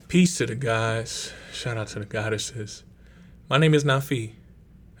Peace to the guys. Shout out to the goddesses. My name is Nafi.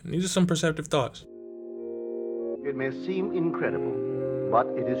 And these are some perceptive thoughts. It may seem incredible, but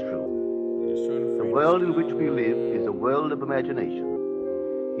it is true. The world in which we live is a world of imagination.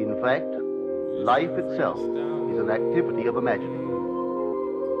 In fact, life itself is an activity of imagining.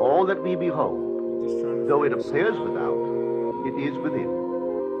 All that we behold, though it appears without, it is within,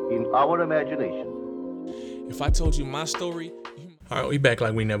 in our imagination. If I told you my story... All right, we back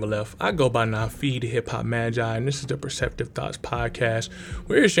like we never left. I go by Nafi, the Hip Hop Magi, and this is the Perceptive Thoughts Podcast.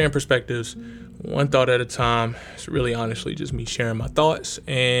 We're here sharing perspectives, one thought at a time. It's really honestly just me sharing my thoughts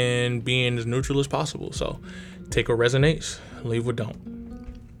and being as neutral as possible. So take what resonates, leave what don't.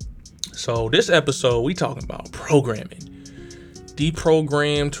 So this episode, we talking about programming.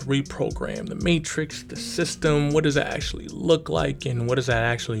 Deprogram to reprogram, the matrix, the system. What does that actually look like, and what does that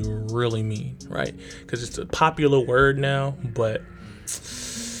actually really mean, right? Because it's a popular word now, but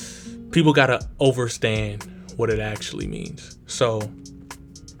people got to understand what it actually means. So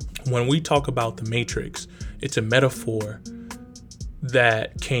when we talk about the matrix, it's a metaphor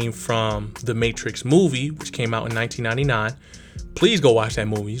that came from the Matrix movie, which came out in 1999. Please go watch that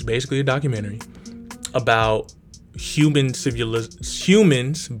movie. It's basically a documentary about humans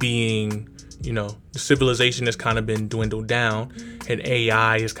being, the civilization has kind of been dwindled down, and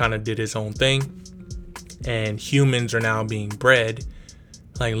AI has kind of did its own thing, and humans are now being bred,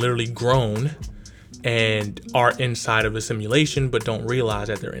 like literally grown, and are inside of a simulation but don't realize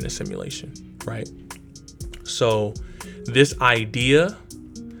that they're in a simulation, right? So this idea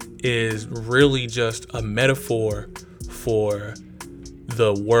is really just a metaphor for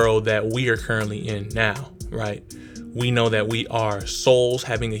the world that we are currently in now, right? We know that we are souls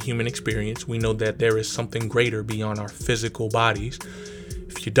having a human experience. We know that there is something greater beyond our physical bodies.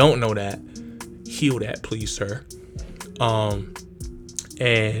 If you don't know that, heal that, please, sir.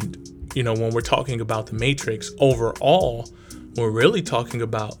 When we're talking about the matrix overall, we're really talking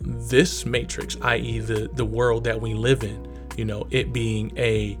about this matrix, i.e. the world that we live in, it being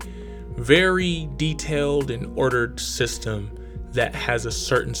a very detailed and ordered system that has a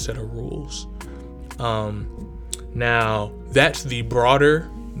certain set of rules. Now, that's the broader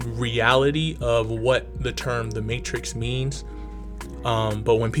reality of what the term the matrix means.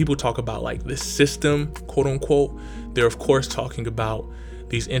 But when people talk about like the system, quote unquote, they're of course talking about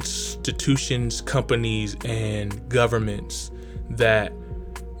these institutions, companies, and governments that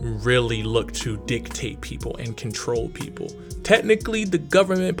really look to dictate people and control people. Technically, the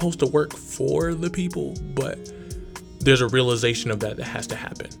government supposed to work for the people, but there's a realization of that has to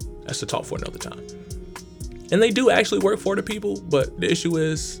happen. That's a talk for another time. And they do actually work for the people, but the issue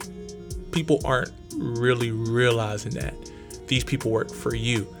is people aren't really realizing that these people work for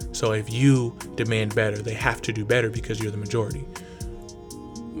you. So if you demand better, they have to do better because you're the majority.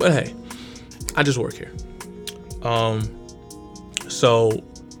 But hey, I just work here.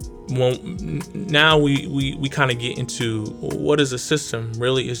 Now we kind of get into what is a system.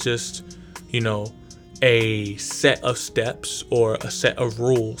 Really is just, a set of steps or a set of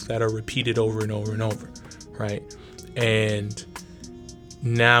rules that are repeated over and over and over. Right. And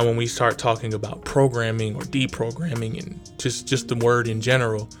now when we start talking about programming or deprogramming and just the word in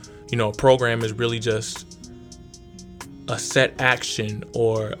general, program is really just a set action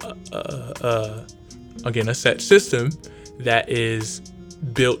or a set system that is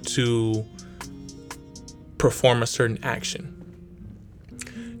built to perform a certain action.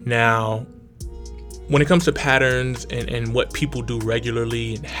 Now, when it comes to patterns and what people do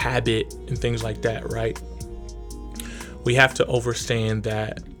regularly and habit and things like that, right? We have to understand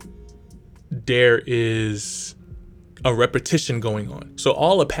that there is a repetition going on. So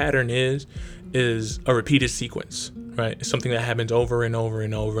all a pattern is a repeated sequence, right? It's something that happens over and over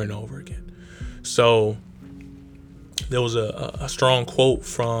and over and over again. So there was a strong quote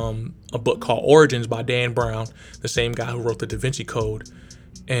from a book called Origins by Dan Brown, the same guy who wrote the Da Vinci Code.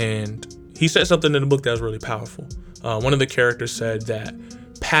 And he said something in the book that was really powerful. One of the characters said that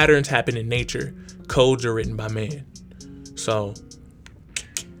patterns happen in nature, codes are written by man. So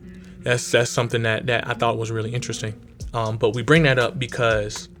that's something that I thought was really interesting. But we bring that up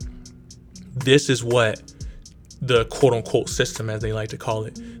because this is what the quote unquote system, as they like to call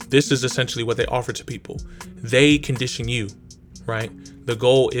it, this is essentially what they offer to people. They condition you, right? The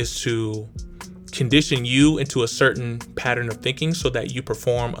goal is to condition you into a certain pattern of thinking so that you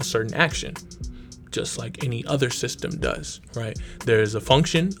perform a certain action, just like any other system does, right? There is a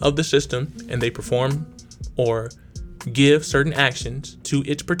function of the system and they perform or give certain actions to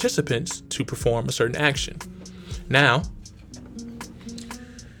its participants to perform a certain action. Now,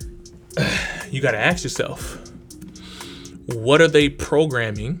 you got to ask yourself, what are they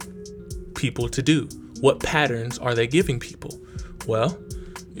programming people to do? What patterns are they giving people? Well,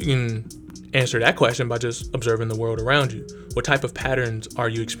 you can answer that question by just observing the world around you. What type of patterns are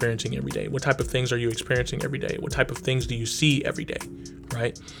you experiencing every day? What type of things are you experiencing every day? What type of things do you see every day,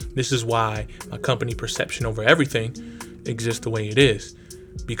 right? This is why my company Perception Over Everything exists the way it is.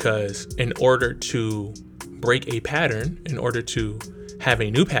 Because in order to break a pattern, in order to have a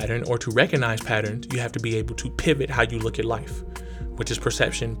new pattern or to recognize patterns, you have to be able to pivot how you look at life, which is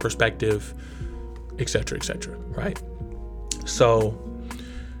perception, perspective, etc., right? So,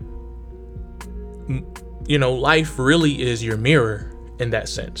 life really is your mirror in that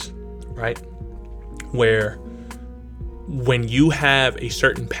sense, right? Where when you have a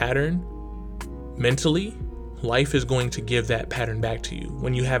certain pattern mentally, life is going to give that pattern back to you.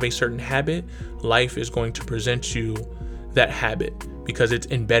 When you have a certain habit, life is going to present you that habit because it's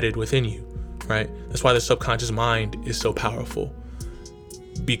embedded within you, right? That's why the subconscious mind is so powerful,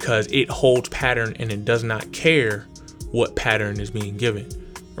 because it holds pattern and it does not care what pattern is being given,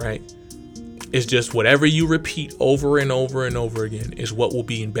 right? It's just whatever you repeat over and over and over again is what will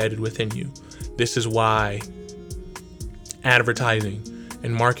be embedded within you. This is why advertising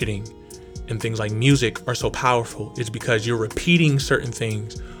and marketing and things like music are so powerful. It's because you're repeating certain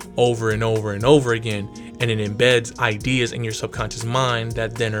things over and over and over again, and it embeds ideas in your subconscious mind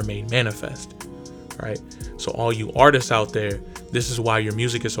that then are made manifest, right? So all you artists out there, this is why your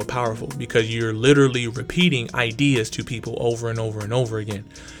music is so powerful, because you're literally repeating ideas to people over and over and over again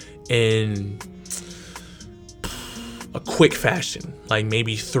in a quick fashion, like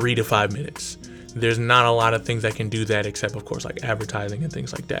maybe 3 to 5 minutes. There's not a lot of things that can do that, except of course like advertising and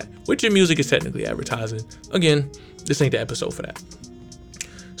things like that, which your music is technically advertising. Again, this ain't the episode for that.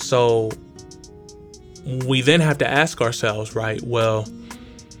 So we then have to ask ourselves, right, well,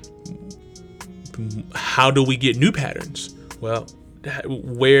 how do we get new patterns? Well,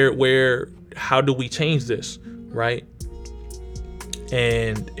 how do we change this, right?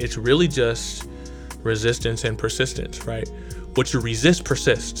 And it's really just resistance and persistence, right? What you resist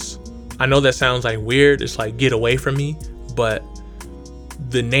persists. I know that sounds like weird. It's like, get away from me. But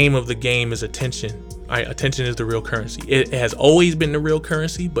the name of the game is attention. Right? Attention is the real currency. It has always been the real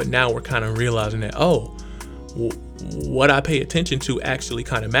currency, but now we're kind of realizing that, what I pay attention to actually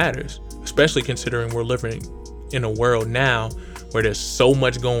kind of matters, especially considering we're living in a world now where there's so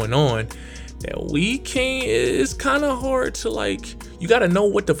much going on that it's kind of hard to you got to know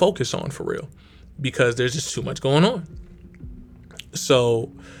what to focus on for real, because there's just too much going on.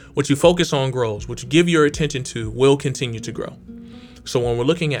 So what you focus on grows. What you give your attention to will continue to grow. So when we're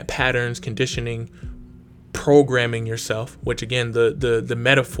looking at patterns, conditioning, programming yourself, which again, the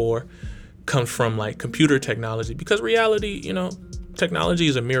metaphor comes from like computer technology, because reality, technology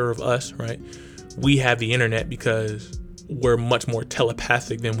is a mirror of us, right? We have the internet because we're much more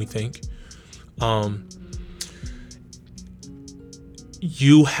telepathic than we think.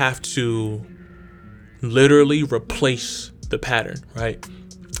 You have to literally replace the pattern, right?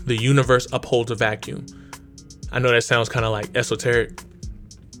 The universe upholds a vacuum. I know that sounds kind of like esoteric,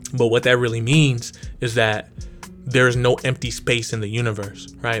 but what that really means is that there's no empty space in the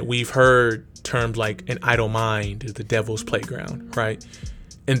universe, right? We've heard terms like an idle mind is the devil's playground, right?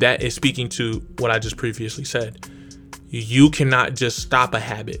 And that is speaking to what I just previously said. You cannot just stop a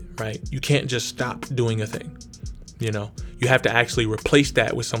habit, right? You can't just stop doing a thing. You have to actually replace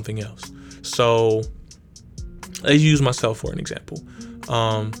that with something else. So let's use myself for an example.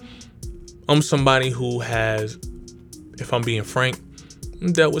 I'm somebody who has, if I'm being frank,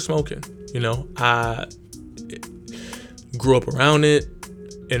 dealt with smoking. I grew up around it.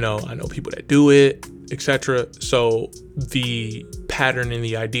 I know people that do it, etc. So the pattern and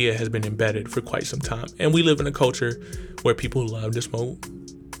the idea has been embedded for quite some time. And we live in a culture where people love to smoke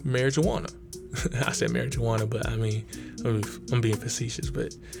marijuana. I said marijuana, but I mean, I'm being facetious.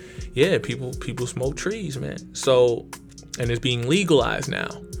 But yeah, people smoke trees, man. So, and it's being legalized now,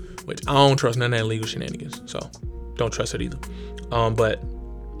 which I don't trust none of that legal shenanigans. So don't trust it either. But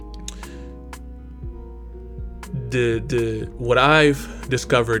what I've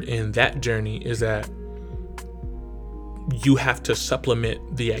discovered in that journey is that you have to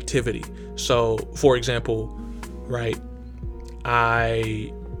supplement the activity. So for example, right,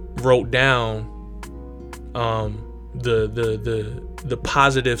 I wrote down the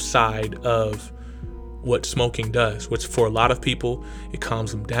positive side of what smoking does, which for a lot of people, it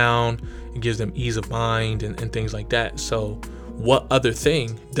calms them down, it gives them ease of mind and things like that. So what other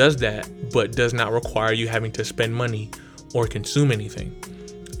thing does that but does not require you having to spend money or consume anything?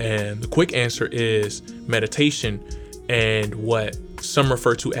 And the quick answer is meditation and what some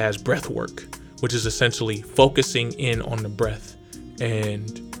refer to as breath work, which is essentially focusing in on the breath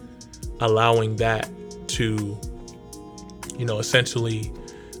and allowing that to, essentially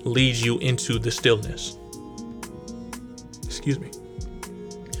lead you into the stillness. Excuse me.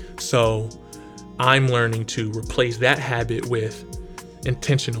 So I'm learning to replace that habit with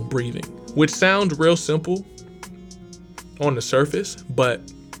intentional breathing, which sounds real simple on the surface, but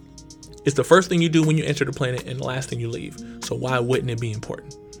it's the first thing you do when you enter the planet and the last thing you leave. So why wouldn't it be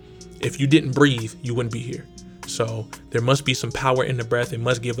important? If you didn't breathe, you wouldn't be here. So there must be some power in the breath. It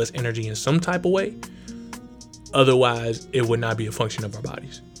must give us energy in some type of way. Otherwise, it would not be a function of our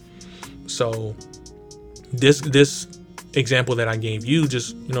bodies. So this example that I gave you,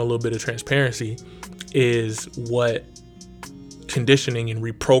 just, a little bit of transparency, is what conditioning and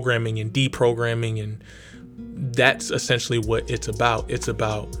reprogramming and deprogramming, and that's essentially what it's about. It's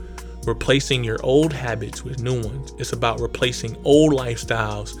about replacing your old habits with new ones. It's about replacing old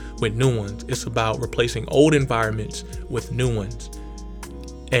lifestyles with new ones. It's about replacing old environments with new ones.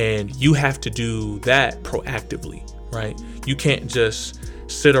 And you have to do that proactively, right? You can't just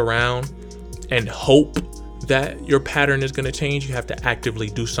sit around and hope that your pattern is going to change. You have to actively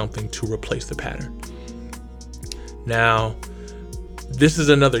do something to replace the pattern. Now, this is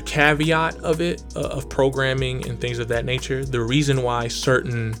another caveat of it, of programming and things of that nature. The reason why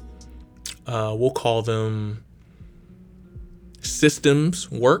certain we'll call them systems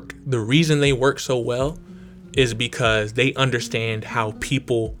work. The reason they work so well is because they understand how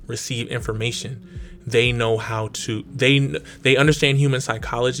people receive information. They know how to, they understand human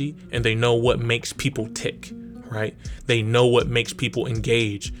psychology, and they know what makes people tick, right? They know what makes people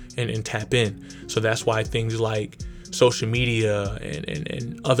engage and tap in. So that's why things like social media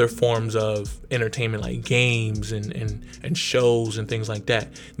and other forms of entertainment like games and shows and things like that.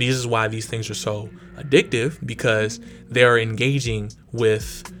 This is why these things are so addictive, because they're engaging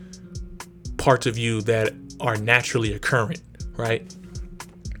with parts of you that are naturally occurrent, right?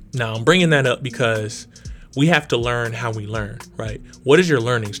 Now, I'm bringing that up because we have to learn how we learn, right? What is your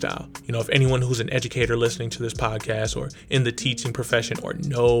learning style? If anyone who's an educator listening to this podcast, or in the teaching profession, or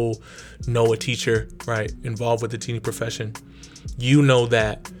know a teacher, right, involved with the teaching profession, you know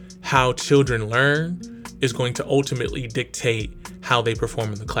that how children learn is going to ultimately dictate how they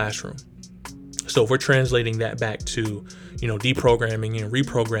perform in the classroom. So if we're translating that back to, deprogramming and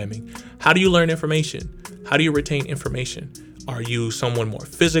reprogramming, how do you learn information? How do you retain information? Are you someone more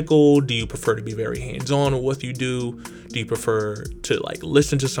physical? Do you prefer to be very hands-on with what you do? Do you prefer to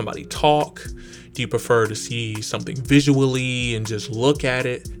listen to somebody talk? Do you prefer to see something visually and just look at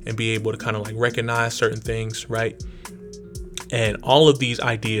it and be able to kind of recognize certain things, right? And all of these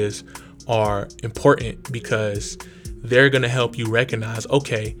ideas are important because they're going to help you recognize,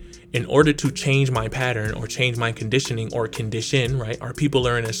 okay, in order to change my pattern or change my conditioning or condition, right? Our people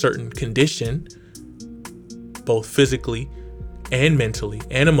are in a certain condition, both physically and mentally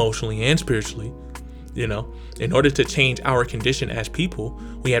and emotionally and spiritually. In order to change our condition as people,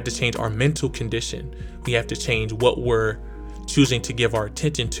 we have to change our mental condition. We have to change what we're choosing to give our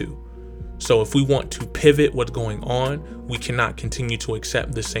attention to. So if we want to pivot what's going on, we cannot continue to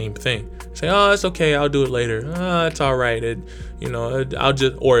accept the same thing. Say, oh, it's okay, I'll do it later. Oh, it's all right. I'll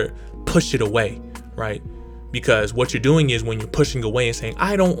just, or push it away, right? Because what you're doing is, when you're pushing away and saying,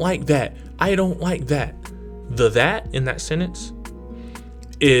 I don't like that, I don't like that, that in that sentence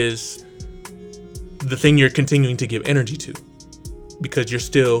is the thing you're continuing to give energy to, because you're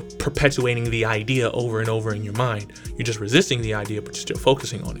still perpetuating the idea over and over in your mind. You're just resisting the idea, but you're still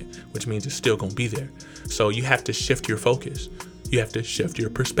focusing on it, which means it's still going to be there. So you have to shift your focus. You have to shift your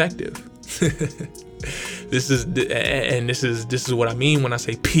perspective. This is what I mean when I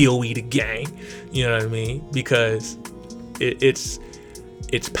say POE to gang. You know what I mean? Because it's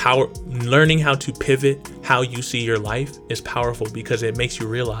power. Learning how to pivot how you see your life is powerful, because it makes you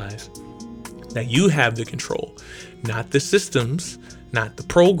realize that you have the control, not the systems, not the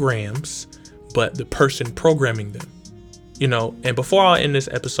programs, but the person programming them. And before I end this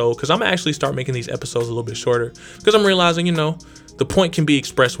episode, because I'm gonna actually start making these episodes a little bit shorter, because I'm realizing, the point can be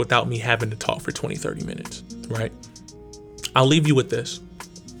expressed without me having to talk for 20-30 minutes, right? I'll leave you with this.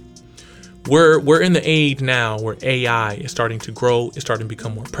 We're in the age now where AI is starting to grow, it's starting to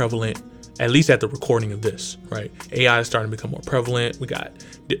become more prevalent, at least at the recording of this, right? AI is starting to become more prevalent. We got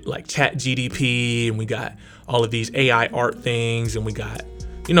Chat GDP, and we got all of these AI art things, and we got,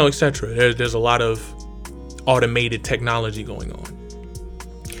 etc. There's a lot of automated technology going on.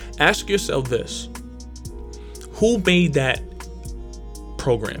 Ask yourself this: who made that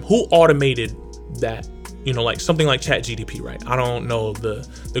program? Who automated that? Something like Chat GDP, right? I don't know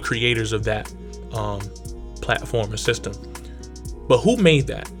the creators of that platform or system, but who made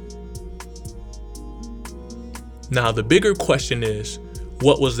that? Now, the bigger question is,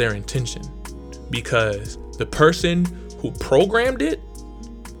 what was their intention? Because the person who programmed it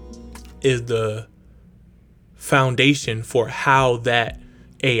is the foundation for how that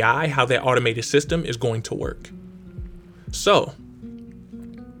AI, how that automated system is going to work. So,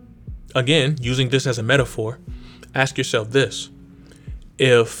 again, using this as a metaphor, ask yourself this.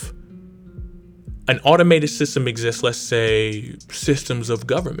 If an automated system exists, let's say systems of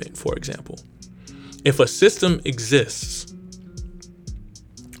government, for example. If a system exists,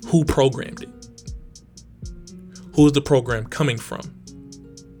 who programmed it? Who's the program coming from?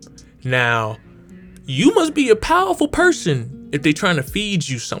 Now, you must be a powerful person if they're trying to feed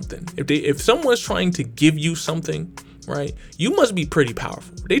you something. If someone's trying to give you something, right? You must be pretty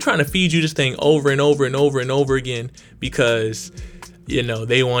powerful. They're trying to feed you this thing over and over and over and over again because,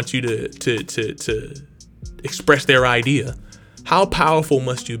 they want you to express their idea. How powerful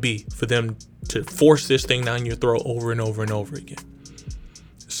must you be for them to force this thing down your throat over and over and over again?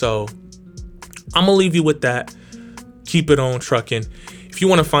 So I'm gonna leave you with that. Keep it on trucking. If you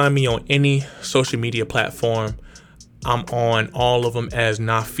want to find me on any social media platform, I'm on all of them as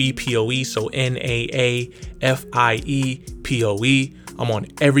Naafi POE, so Naafie POE. I'm on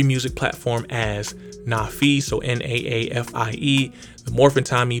every music platform as Naafi, so Naafie. The Morphin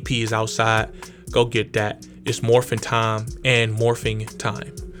Time EP is outside. Go get that. It's Morphin Time and Morphing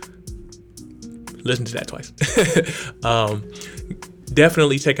Time. Listen to that twice.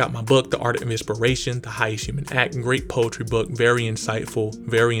 Definitely check out my book, The Art of Inspiration, The Highest Human Act. Great poetry book, very insightful,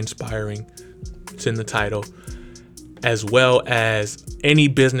 very inspiring. It's in the title. As well as any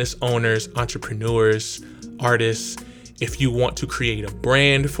business owners, entrepreneurs, artists. If you want to create a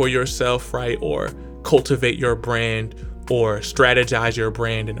brand for yourself, right? Or cultivate your brand or strategize your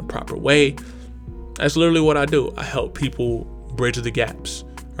brand in a proper way. That's literally what I do. I help people bridge the gaps,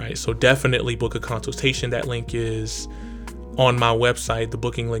 right? So definitely book a consultation. That link is on my website. The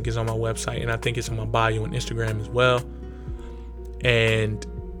booking link is on my website, and I think it's on my bio on Instagram as well. And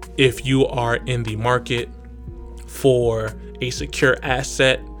if you are in the market for a secure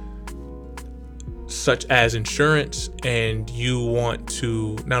asset such as insurance, and you want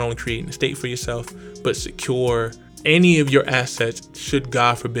to not only create an estate for yourself, but secure any of your assets should,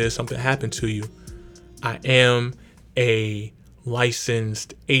 God forbid, something happen to you, I am a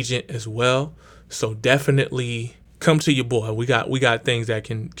licensed agent as well. So definitely come to your boy. We got things that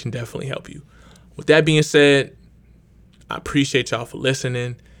can definitely help you. With that being said, I appreciate y'all for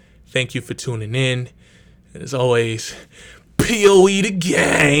listening. Thank you for tuning in. And as always, POE the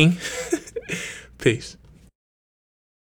gang. Peace.